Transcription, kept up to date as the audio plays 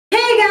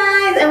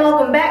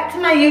welcome back to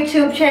my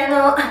YouTube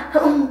channel.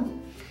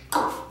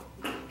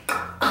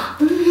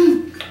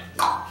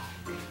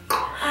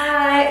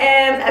 I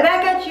am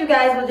back at you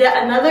guys with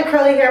yet another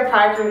curly hair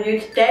product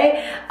review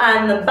today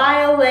on the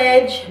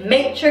BIOLAGE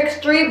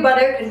MATRIX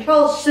 3Butter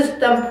Control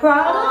System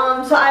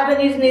product. So I've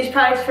been using these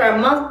products for a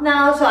month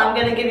now, so I'm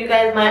going to give you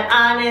guys my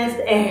honest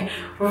and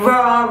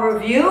raw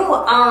review.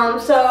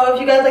 So if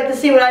you guys like to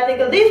see what I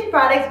think of these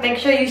products, make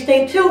sure you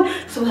stay tuned.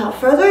 So without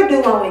further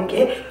ado, I want to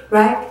get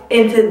right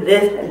into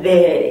this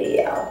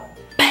video.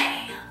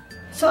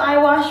 So I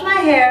washed my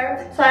hair.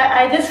 So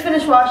I just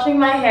finished washing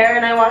my hair,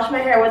 and I washed my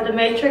hair with the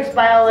MATRX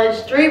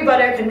BIOLAGE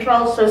 3Butter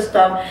Control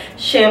System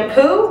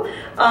shampoo.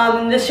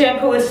 This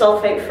shampoo is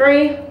sulfate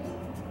free.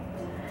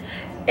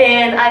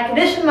 And I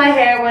conditioned my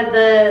hair with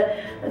the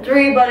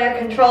 3Butter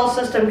Control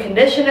System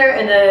conditioner,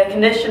 and the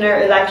conditioner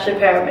is actually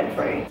paraben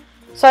free.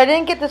 So I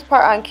didn't get this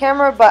part on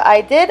camera, but I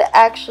did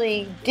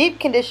actually deep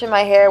condition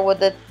my hair with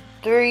the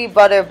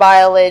 3Butter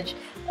BIOLAGE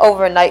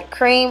overnight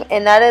cream,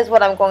 and that is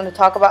what I'm going to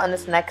talk about in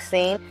this next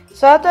scene.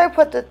 So after I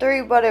put the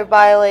 3Butter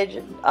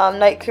BIOLAGE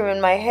night cream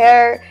in my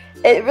hair,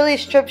 it really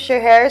strips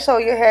your hair, so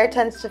your hair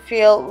tends to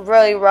feel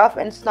really rough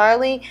and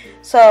snarly.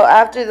 So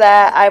after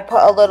that, I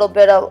put a little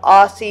bit of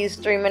Aussie's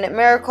 3-Minute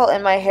Miracle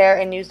in my hair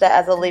and use that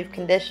as a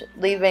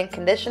leave-in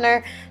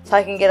conditioner, so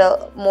I can get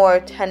a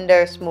more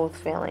tender, smooth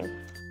feeling.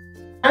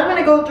 I'm going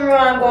to go through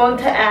and I'm going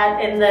to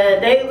add in the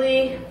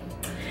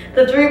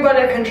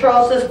 3Butter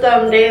Control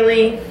System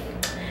Daily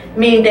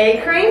Mean Day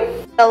Cream.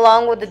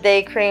 Along with the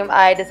day cream,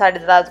 I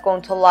decided that I was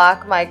going to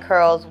lock my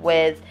curls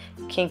with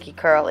Kinky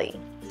Curly.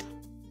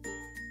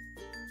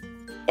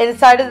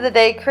 Inside of the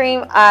day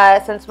cream,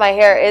 since my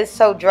hair is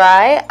so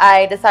dry,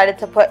 I decided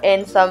to put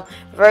in some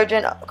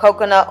virgin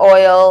coconut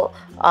oil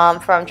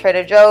from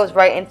Trader Joe's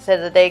right into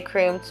the day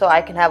cream, so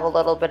I can have a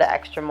little bit of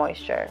extra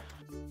moisture.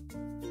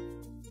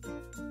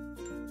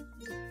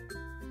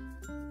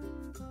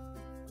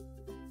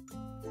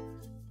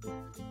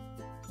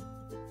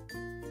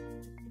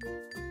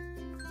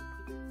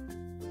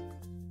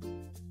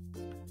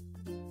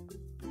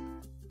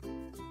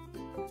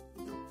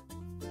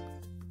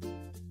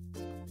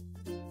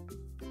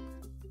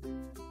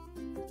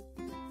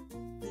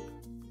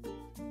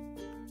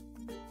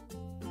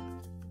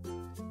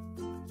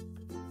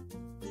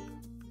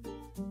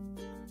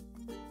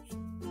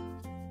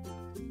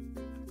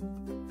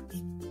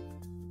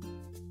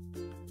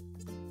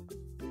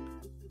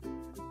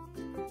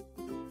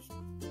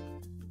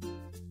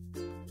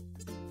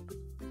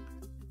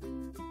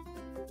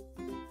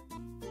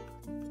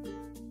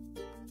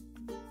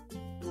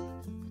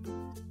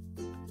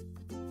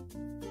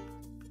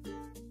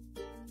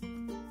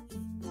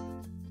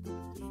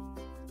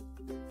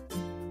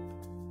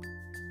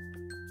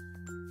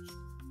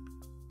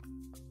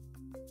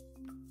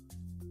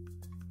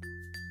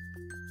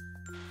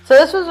 So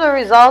this was a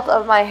result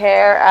of my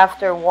hair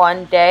after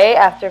one day,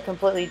 after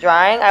completely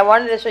drying. I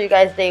wanted to show you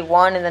guys day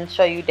 1 and then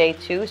show you day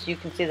 2 so you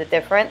can see the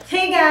difference.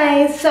 Hey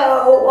guys,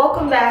 so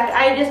welcome back.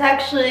 I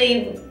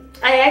exited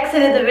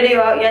the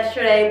video out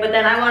yesterday, but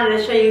then I wanted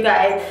to show you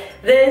guys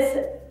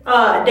this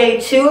day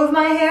 2 of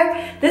my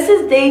hair. This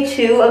is day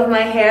 2 of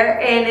my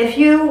hair, and if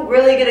you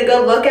really get a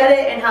good look at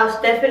it and how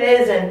stiff it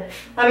is, and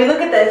I mean,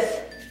 look at this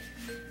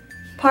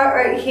part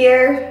right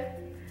here.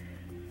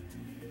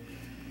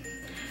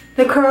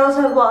 The curls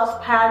have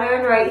lost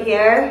pattern right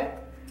here.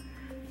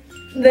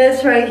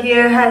 This right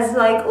here has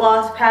like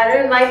lost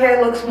pattern. My hair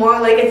looks more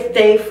like it's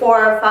day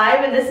 4 or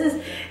 5, and this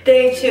is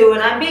day 2.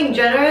 And I'm being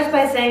generous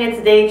by saying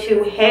it's day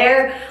 2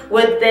 hair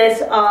with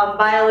this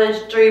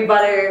BIOLAGE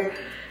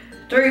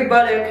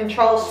 3Butter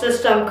Control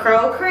System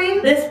Curl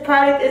Cream. This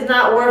product is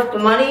not worth the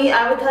money.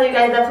 I would tell you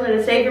guys definitely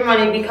to save your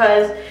money,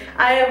 because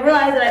I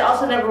realized that I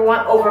also never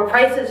want over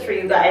prices for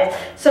you guys.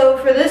 So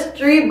for this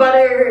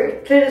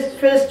 3Butter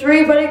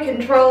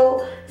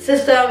Control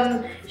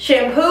System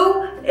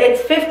shampoo,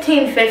 it's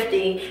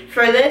 $15.50.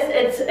 For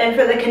this, and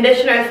for the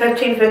conditioner, it's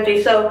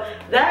 $15.50. So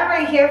that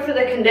right here for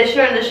the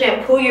conditioner and the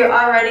shampoo, you're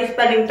already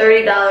spending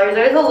 $30.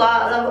 There's a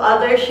lot of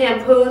other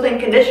shampoos and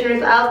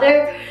conditioners out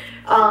there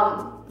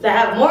that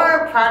have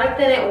more product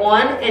in it,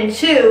 1, and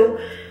 2,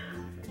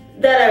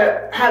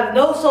 that have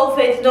no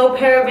sulfates, no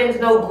parabens,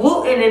 no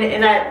gluten in it,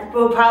 and that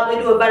will probably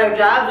do a better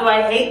job. Do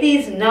I hate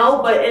these?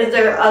 No, but is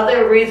there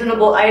other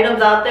reasonable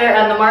items out there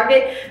on the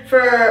market for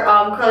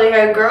curly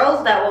haired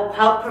girls that will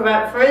help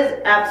prevent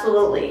frizz?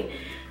 Absolutely.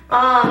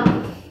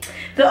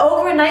 The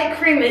overnight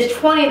cream is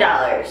 $20.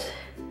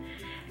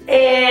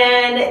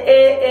 And it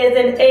is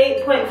an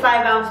 8.5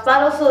 ounce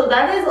bottle, so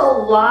that is a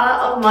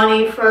lot of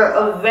money for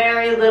a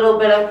very little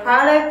bit of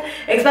product,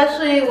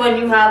 especially when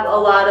you have a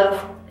lot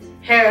of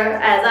hair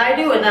as I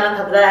do, and then on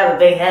top of that I have a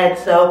big head,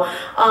 so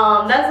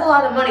that's a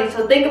lot of money.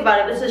 So think about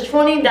it, this is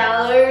 $20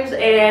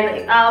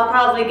 and I'll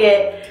probably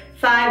get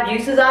 5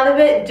 uses out of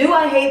it. Do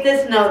I hate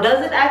this? No.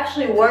 Does it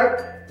actually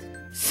work?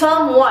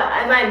 Somewhat.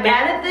 Am I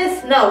mad at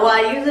this? No. Will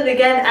I use it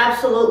again?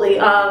 Absolutely.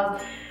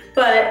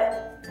 But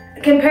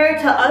compared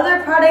to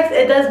other products,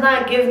 it does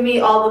not give me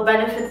all the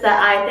benefits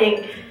that I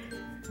think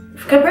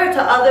compared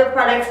to other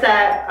products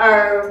that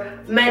are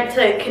meant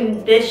to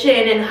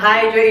condition and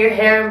hydrate your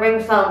hair and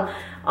bring some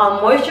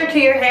moisture to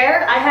your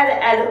hair, I had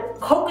to add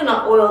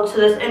coconut oil to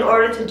this in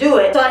order to do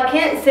it. So I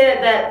can't say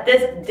that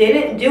this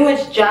didn't do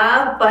its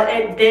job, but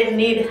it did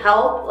need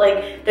help.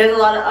 Like, there's a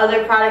lot of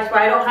other products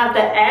where I don't have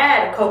to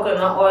add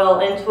coconut oil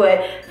into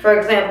it, for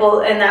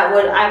example, and that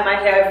would, my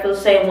hair would feel the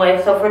same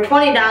way. So for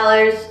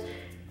 $20,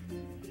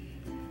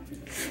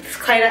 it's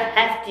quite a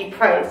hefty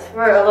price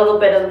for a little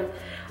bit of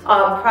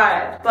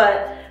product.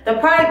 But the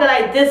product that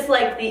I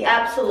dislike the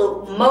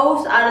absolute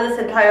most out of this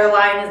entire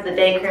line is the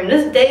day cream.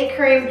 This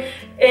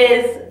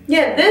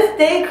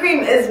day cream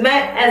is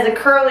meant as a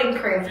curling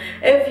cream.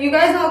 If you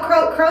guys know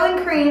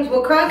curling creams,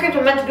 what curling creams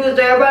are meant to do is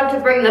they're about to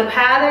bring the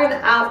pattern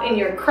out in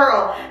your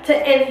curl to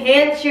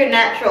enhance your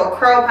natural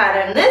curl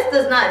pattern. This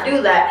does not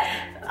do that.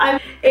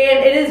 And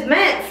it is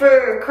meant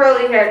for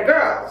curly haired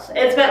girls.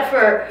 It's meant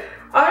for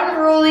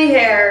unruly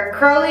hair,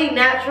 curly,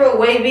 natural,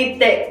 wavy,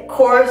 thick,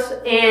 coarse,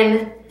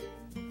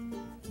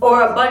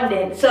 or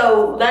abundant.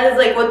 So that is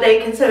like what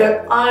they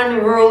consider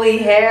unruly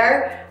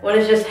hair, when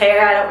it's just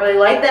hair. I don't really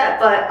like that,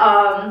 but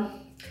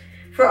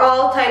for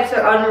all types of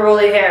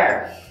unruly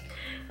hair.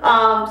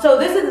 So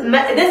this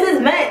is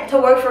meant to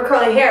work for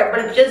curly hair,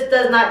 but it just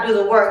does not do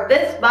the work.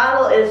 This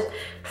bottle is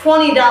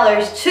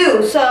 $20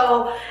 too,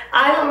 so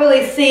I don't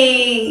really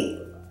see.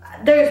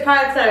 There's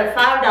products that are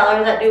 $5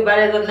 that do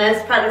better than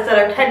this, products that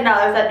are $10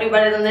 that do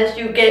better than this.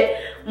 You get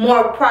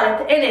more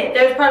product in it.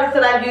 There's products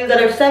that I've used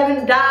that are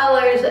 $7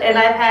 and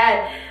I've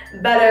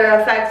had better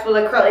effects with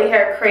a curly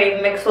hair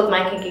cream mixed with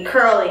my Kinky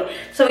Curly.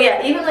 So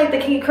yeah, even like the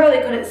Kinky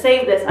Curly couldn't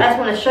save this. I just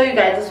want to show you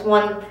guys this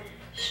one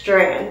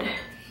strand.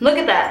 Look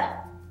at that.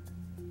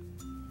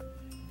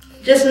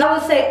 I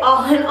would say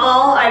all in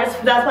all, that's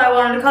why I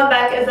wanted to come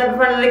back and step in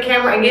front of the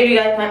camera and give you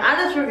guys my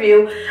honest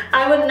review.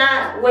 I would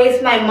not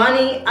waste my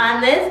money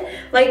on this.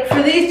 Like,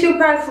 for these two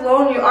products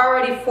alone, you're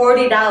already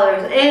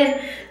 $40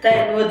 in.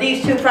 Then with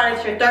these two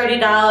products, you're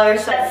 $30.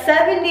 So that's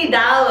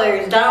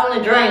 $70 down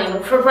the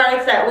drain for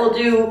products that will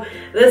do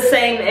the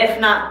same,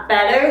 if not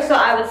better. So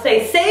I would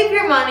say save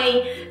your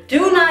money.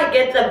 Do not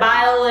get the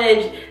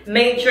BIOLAGE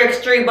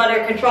MATRIX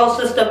 3Butter control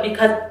system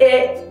because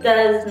it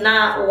does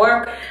not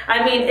work.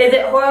 I mean, is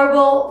it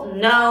horrible?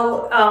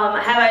 No.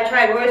 Have I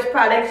tried worse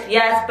products?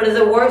 Yes. But is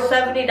it worth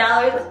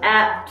 $70?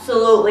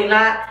 Absolutely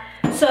not.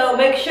 So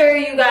make sure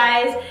you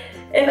guys,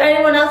 if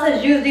anyone else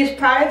has used these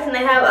products and they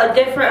have a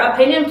different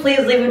opinion, please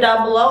leave it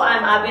down below.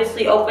 I'm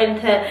obviously open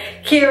to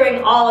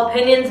hearing all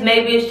opinions.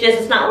 Maybe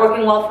it's not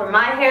working well for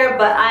my hair,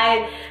 but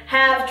I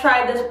have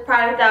tried this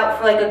product out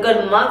for like a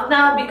good month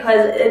now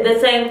because the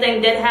same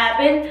thing did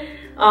happen.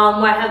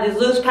 Where I have these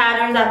loose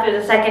patterns after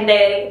the second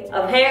day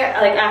of hair,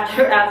 like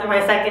after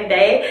my second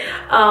day,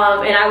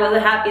 and I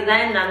wasn't happy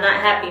then, and I'm not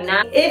happy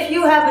now. If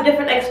you have a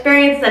different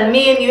experience than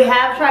me and you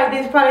have tried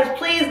these products,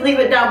 please leave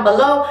it down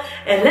below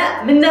and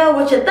let me know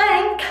what you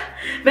think.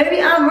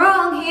 Maybe I'm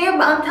wrong here,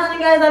 but I'm telling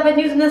you guys I've been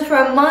using this for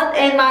a month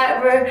and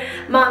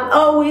I'm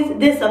always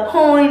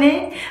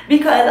disappointed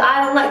because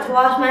I don't like to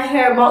wash my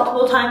hair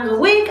multiple times a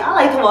week. I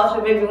like to wash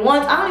it maybe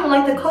once. I don't even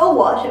like to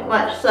co-wash it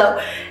much. So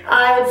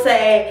I would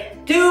say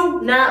do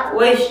not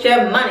waste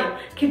your money.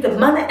 Keep the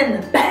money in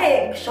the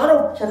bag. Shut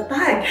up, just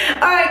bag.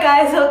 Alright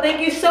guys, so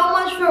thank you so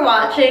much for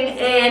watching,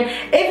 and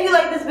if you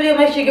like this video,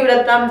 make sure you give it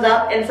a thumbs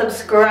up and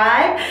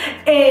subscribe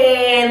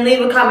and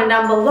leave a comment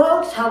down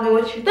below to tell me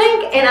what you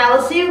think, and I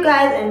will see you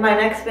guys in my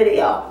next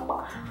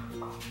video.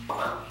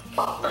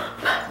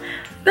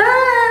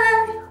 Bye!